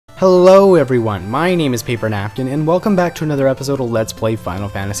Hello everyone, my name is PaperNapkin and welcome back to another episode of Let's Play Final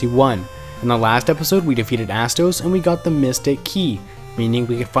Fantasy 1. In the last episode we defeated Astos and we got the Mystic Key, meaning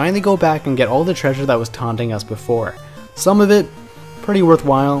we could finally go back and get all the treasure that was taunting us before. Some of it pretty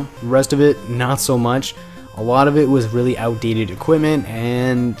worthwhile, the rest of it not so much. A lot of it was really outdated equipment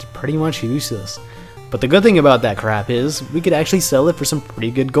and pretty much useless. But the good thing about that crap is we could actually sell it for some pretty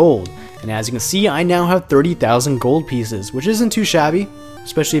good gold. And as you can see, I now have 30,000 gold pieces, which isn't too shabby.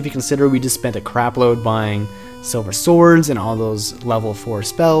 Especially if you consider we just spent a crap load buying silver swords and all those level 4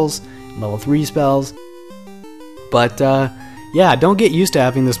 spells, level 3 spells. But yeah, don't get used to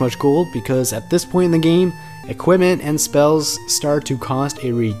having this much gold because at this point in the game, equipment and spells start to cost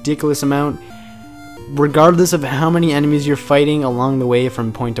a ridiculous amount. Regardless of how many enemies you're fighting along the way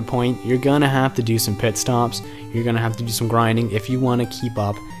from point to point, you're gonna have to do some pit stops, you're gonna have to do some grinding if you want to keep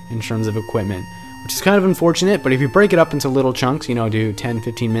up in terms of equipment. Which is kind of unfortunate, but if you break it up into little chunks, you know, do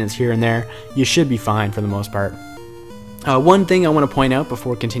 10-15 minutes here and there, you should be fine for the most part. One thing I want to point out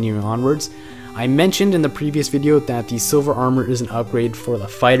before continuing onwards, I mentioned in the previous video that the silver armor is an upgrade for the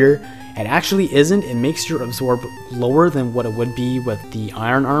fighter. It actually isn't. It makes your absorb lower than what it would be with the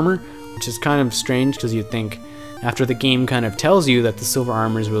iron armor, which is kind of strange because you'd think after the game kind of tells you that the silver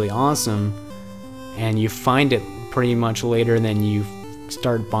armor is really awesome, and you find it pretty much later than you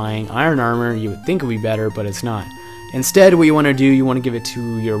start buying iron armor, you would think it would be better, but it's not. Instead, what you want to do, you want to give it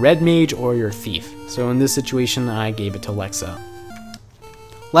to your red mage or your thief. So in this situation, I gave it to Lexa.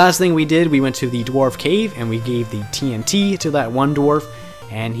 Last thing we did, we went to the dwarf cave and we gave the TNT to that one dwarf,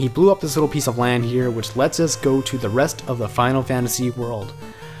 and he blew up this little piece of land here, which lets us go to the rest of the Final Fantasy world.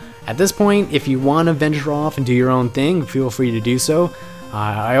 At this point, if you want to venture off and do your own thing, feel free to do so.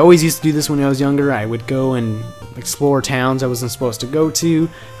 I always used to do this when I was younger. I would go and explore towns I wasn't supposed to go to.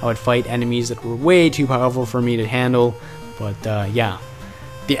 I would fight enemies that were way too powerful for me to handle. But yeah,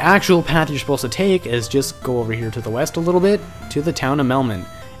 the actual path you're supposed to take is just go over here to the west a little bit to the town of Melmond.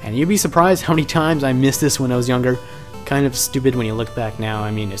 And you'd be surprised how many times I missed this when I was younger. Kind of stupid when you look back now.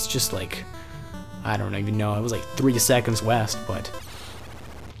 I mean, it's just like, I don't even know, it was like 3 seconds west, but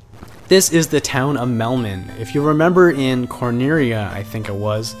this is the town of Melmond. If you remember in Corneria, I think it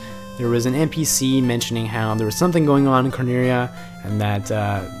was, there was an NPC mentioning how there was something going on in Corneria and that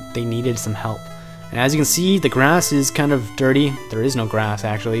they needed some help. And as you can see, the grass is kind of dirty. There is no grass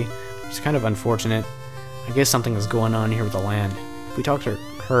actually, which is kind of unfortunate. I guess something is going on here with the land. If we talk to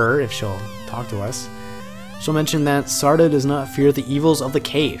her, if she'll talk to us, she'll mention that Sarda does not fear the evils of the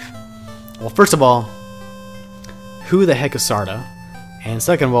cave. Well, first of all, who the heck is Sarda? And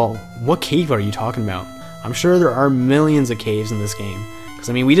second of all, what cave are you talking about? I'm sure there are millions of caves in this game. Because,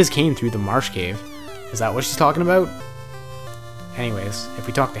 I mean, we just came through the marsh cave. Is that what she's talking about? Anyways, if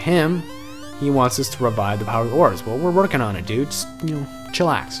we talk to him, he wants us to revive the powered orbs. Well, we're working on it, dude. Just, you know,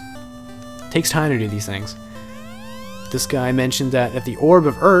 chillax. Takes time to do these things. This guy mentioned that if the orb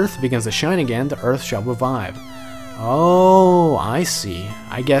of Earth begins to shine again, the Earth shall revive. Oh, I see.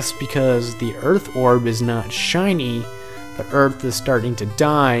 I guess because the Earth orb is not shiny, the Earth is starting to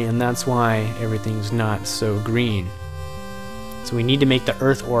die, and that's why everything's not so green. So we need to make the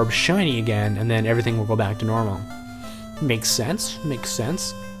Earth orb shiny again, and then everything will go back to normal. Makes sense, makes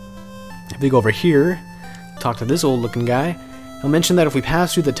sense. If we go over here, talk to this old looking guy, he'll mention that if we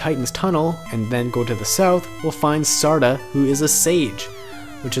pass through the Titan's tunnel, and then go to the south, we'll find Sarda, who is a sage,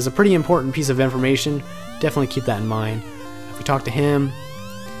 which is a pretty important piece of information. Definitely keep that in mind. If we talk to him,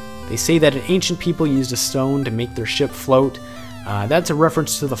 they say that an ancient people used a stone to make their ship float. That's a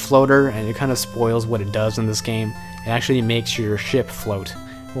reference to the floater, and it kind of spoils what it does in this game. It actually makes your ship float,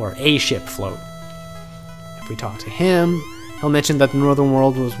 or a ship float. If we talk to him, he'll mention that the northern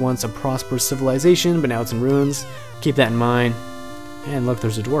world was once a prosperous civilization, but now it's in ruins. Keep that in mind. And look,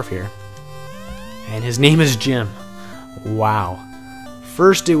 there's a dwarf here. And his name is Jim. Wow.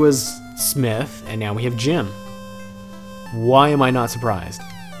 First it was Smith, and now we have Jim. Why am I not surprised?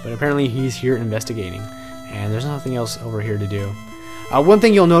 But apparently he's here investigating, and there's nothing else over here to do. One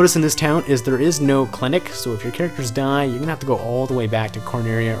thing you'll notice in this town is there is no clinic, so if your characters die, you're gonna have to go all the way back to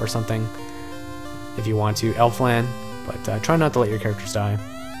Corneria or something if you want to, Elfland, but try not to let your characters die.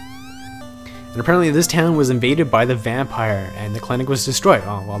 And apparently this town was invaded by the vampire, and the clinic was destroyed.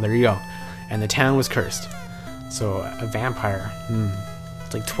 Oh, well, there you go. And the town was cursed. So, a vampire.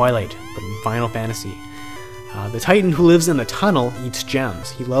 It's like Twilight, but in Final Fantasy. The Titan who lives in the tunnel eats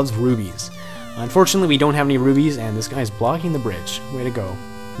gems. He loves rubies. Unfortunately, we don't have any rubies, and this guy's blocking the bridge. Way to go.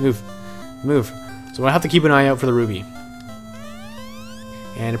 Move. Move. So we'll have to keep an eye out for the ruby.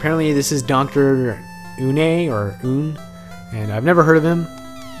 And apparently this is Dr. Une, or Un, and I've never heard of him.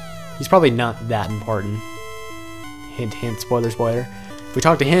 He's probably not that important. Hint, hint, spoiler, spoiler. If we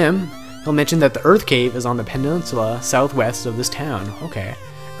talk to him, he'll mention that the Earth Cave is on the peninsula southwest of this town. Okay,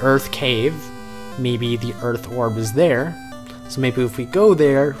 Earth Cave. Maybe the Earth Orb is there. So maybe if we go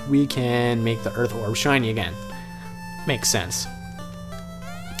there, we can make the Earth Orb shiny again. Makes sense.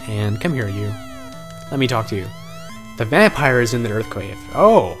 And come here, you. Let me talk to you. The vampire is in the Earth Cave.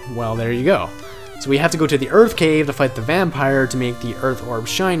 Oh, well, there you go. So we have to go to the Earth Cave to fight the vampire to make the Earth Orb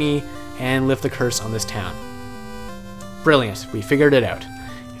shiny and lift the curse on this town. Brilliant. We figured it out.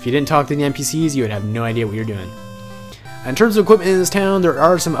 If you didn't talk to the NPCs, you would have no idea what you're doing. In terms of equipment in this town, there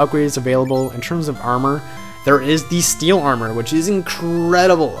are some upgrades available. In terms of armor, there is the steel armor, which is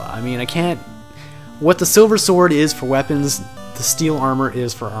incredible. I mean, I can't... What the silver sword is for weapons, the steel armor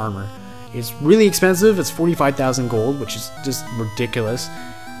is for armor. It's really expensive. It's 45,000 gold, which is just ridiculous.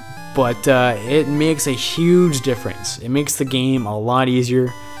 But it makes a huge difference. It makes the game a lot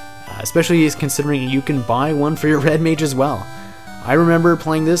easier, especially considering you can buy one for your red mage as well. I remember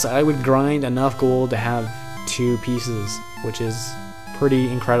playing this, I would grind enough gold to have 2 pieces, which is pretty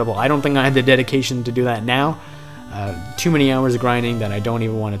incredible. I don't think I had the dedication to do that now. Too many hours of grinding that I don't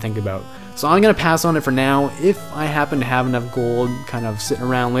even want to think about. So I'm going to pass on it for now. If I happen to have enough gold kind of sitting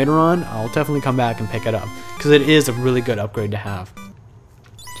around later on, I'll definitely come back and pick it up, because it is a really good upgrade to have.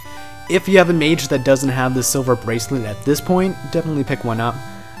 If you have a mage that doesn't have the silver bracelet at this point, definitely pick one up.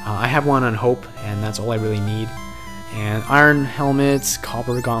 I have one on Hope, and that's all I really need. And iron helmets,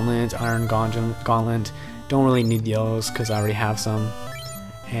 copper gauntlet, iron gauntlet. Don't really need those because I already have some.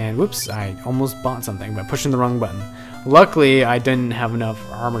 And whoops, I almost bought something by pushing the wrong button. Luckily, I didn't have enough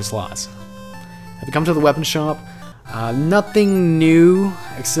armor slots. If you come to the weapon shop, nothing new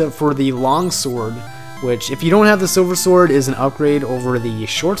except for the long sword, which if you don't have the silver sword is an upgrade over the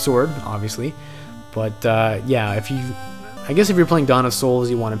short sword, obviously. But yeah, I guess if you're playing Dawn of Souls,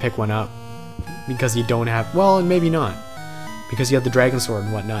 you want to pick one up because you don't have, well, maybe not, because you have the dragon sword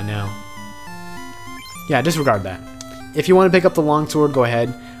and whatnot now. Yeah, disregard that. If you want to pick up the long sword, go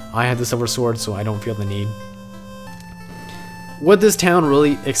ahead. I have the silver sword, so I don't feel the need. What this town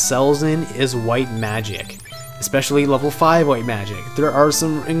really excels in is white magic, especially level 5 white magic. There are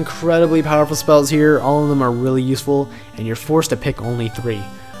some incredibly powerful spells here. All of them are really useful, and you're forced to pick only 3,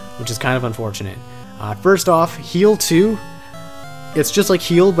 which is kind of unfortunate. First off, heal 2. It's just like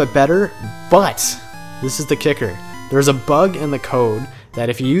heal, but better, but this is the kicker. There's a bug in the code that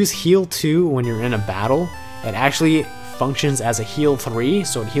if you use heal 2 when you're in a battle, it actually functions as a heal 3,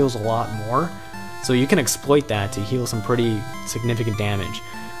 so it heals a lot more. So you can exploit that to heal some pretty significant damage.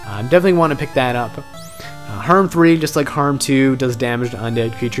 Definitely want to pick that up. Harm 3, just like Harm 2, does damage to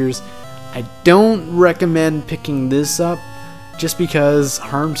undead creatures. I don't recommend picking this up, just because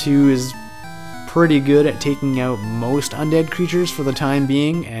Harm 2 is pretty good at taking out most undead creatures for the time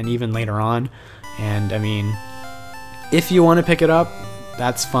being, and even later on. And I mean, if you want to pick it up,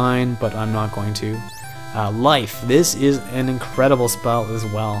 that's fine, but I'm not going to. Life. This is an incredible spell as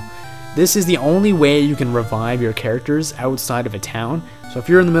well. This is the only way you can revive your characters outside of a town. So if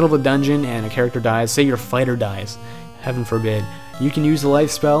you're in the middle of a dungeon and a character dies, say your fighter dies, heaven forbid, you can use the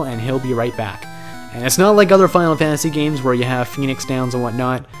life spell and he'll be right back. And it's not like other Final Fantasy games where you have Phoenix Downs and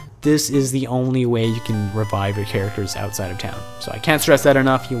whatnot. This is the only way you can revive your characters outside of town. So I can't stress that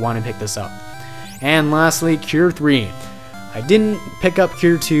enough, you want to pick this up. And lastly, Cure 3. I didn't pick up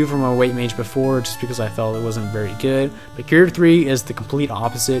Cure 2 from a White Mage before just because I felt it wasn't very good, but Cure 3 is the complete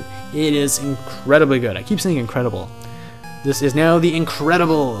opposite. It is incredibly good. I keep saying incredible. This is now the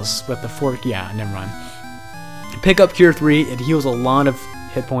Incredibles with the fork. Yeah, never mind. Pick up Cure 3. It heals a lot of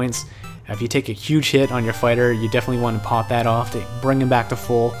hit points. If you take a huge hit on your fighter, you definitely want to pop that off to bring him back to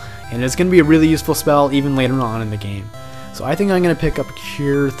full, and it's going to be a really useful spell even later on in the game. So I think I'm going to pick up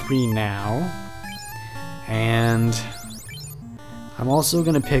Cure 3 now, and I'm also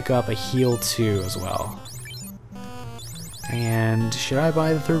going to pick up a Heal 2 as well. And should I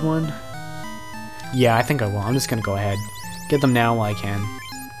buy the third one? Yeah, I think I will. I'm just going to go ahead. Get them now while I can.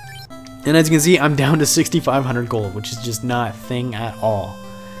 And as you can see, I'm down to 6,500 gold, which is just not a thing at all.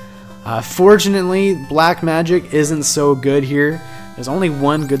 Fortunately, black magic isn't so good here. There's only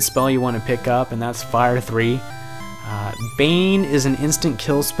one good spell you want to pick up, and that's Fire 3. Bane is an instant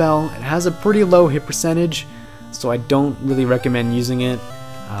kill spell. It has a pretty low hit percentage, so I don't really recommend using it.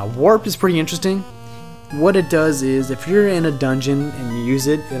 Warp is pretty interesting. What it does is, if you're in a dungeon and you use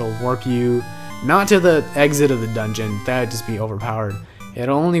it, it'll warp you not to the exit of the dungeon. That would just be overpowered.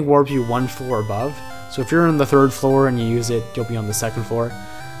 It'll only warp you 1 floor above. So if you're on the 3rd floor and you use it, you'll be on the 2nd floor.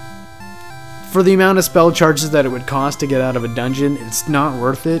 For the amount of spell charges that it would cost to get out of a dungeon, it's not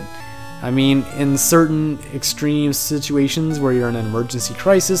worth it. I mean, in certain extreme situations where you're in an emergency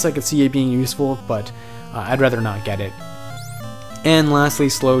crisis, I could see it being useful, but I'd rather not get it. And lastly,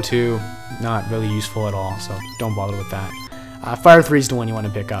 slow 2, not really useful at all, so don't bother with that. Fire 3 is the one you want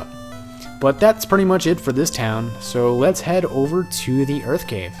to pick up. But that's pretty much it for this town, so let's head over to the Earth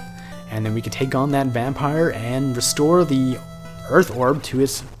Cave. And then we can take on that vampire and restore the Earth Orb to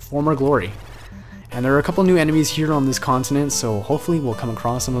its former glory. And there are a couple new enemies here on this continent, so hopefully we'll come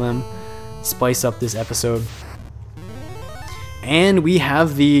across some of them, spice up this episode. And we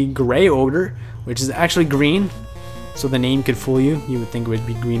have the Grey Ogre, which is actually green, so the name could fool you. You would think it would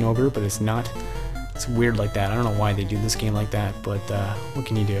be Green Ogre, but it's not. It's weird like that. I don't know why they do this game like that, but what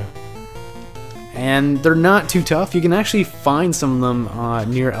can you do? And they're not too tough. You can actually find some of them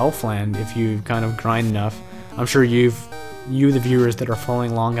near Elfland if you kind of grind enough. I'm sure you the viewers that are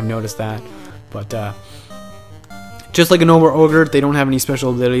following along have noticed that. But just like a normal ogre, they don't have any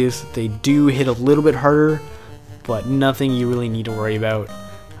special abilities. They do hit a little bit harder, but nothing you really need to worry about.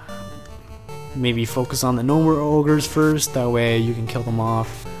 Maybe focus on the normal ogres first, that way you can kill them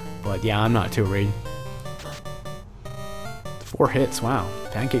off. But yeah, I'm not too worried. 4 hits, wow.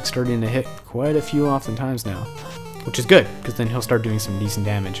 Pancake's starting to hit quite a few oftentimes now. Which is good, because then he'll start doing some decent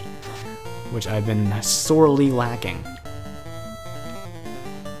damage. Which I've been sorely lacking.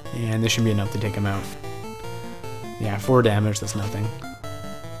 And this should be enough to take him out. Yeah, 4 damage, that's nothing.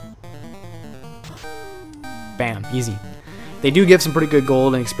 Bam, easy. They do give some pretty good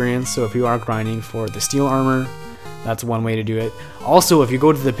gold and experience, so if you are grinding for the steel armor, that's one way to do it. Also, if you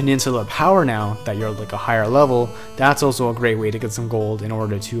go to the Peninsula Power now, that you're like a higher level, that's also a great way to get some gold in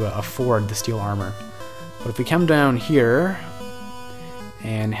order to afford the steel armor. But if we come down here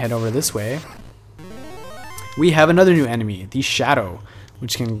and head over this way, we have another new enemy, the Shadow,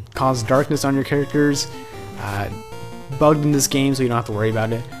 which can cause darkness on your characters. Bugged in this game, so you don't have to worry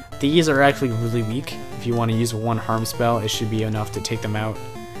about it. These are actually really weak. If you want to use one harm spell, it should be enough to take them out.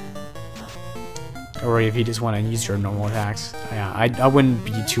 Or if you just want to use your normal attacks. Yeah, I wouldn't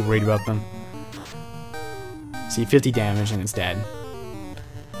be too worried about them. See, 50 damage and it's dead.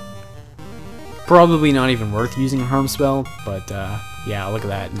 Probably not even worth using a harm spell, but yeah, look at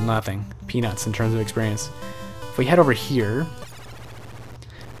that. Nothing. Peanuts in terms of experience. If we head over here,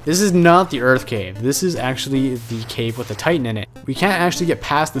 this is not the Earth Cave. This is actually the cave with the Titan in it. We can't actually get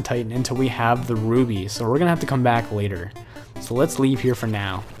past the Titan until we have the ruby, so we're gonna have to come back later. So let's leave here for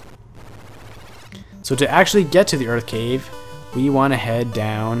now. So to actually get to the Earth Cave, we want to head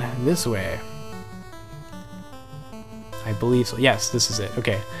down this way. I believe so. Yes, this is it.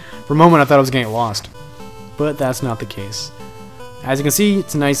 Okay. For a moment I thought I was getting lost, but that's not the case. As you can see,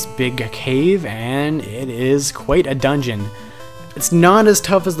 it's a nice big cave, and it is quite a dungeon. It's not as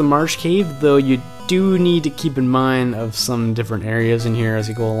tough as the Marsh Cave, though you do need to keep in mind of some different areas in here as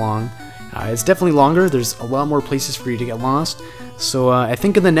you go along. It's definitely longer. There's a lot more places for you to get lost. So I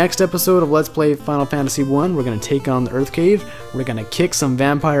think in the next episode of Let's Play Final Fantasy 1, we're going to take on the Earth Cave, we're going to kick some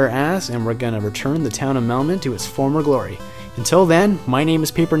vampire ass, and we're going to return the town of Melmond to its former glory. Until then, my name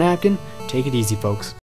is PaperNapkin. Take it easy, folks.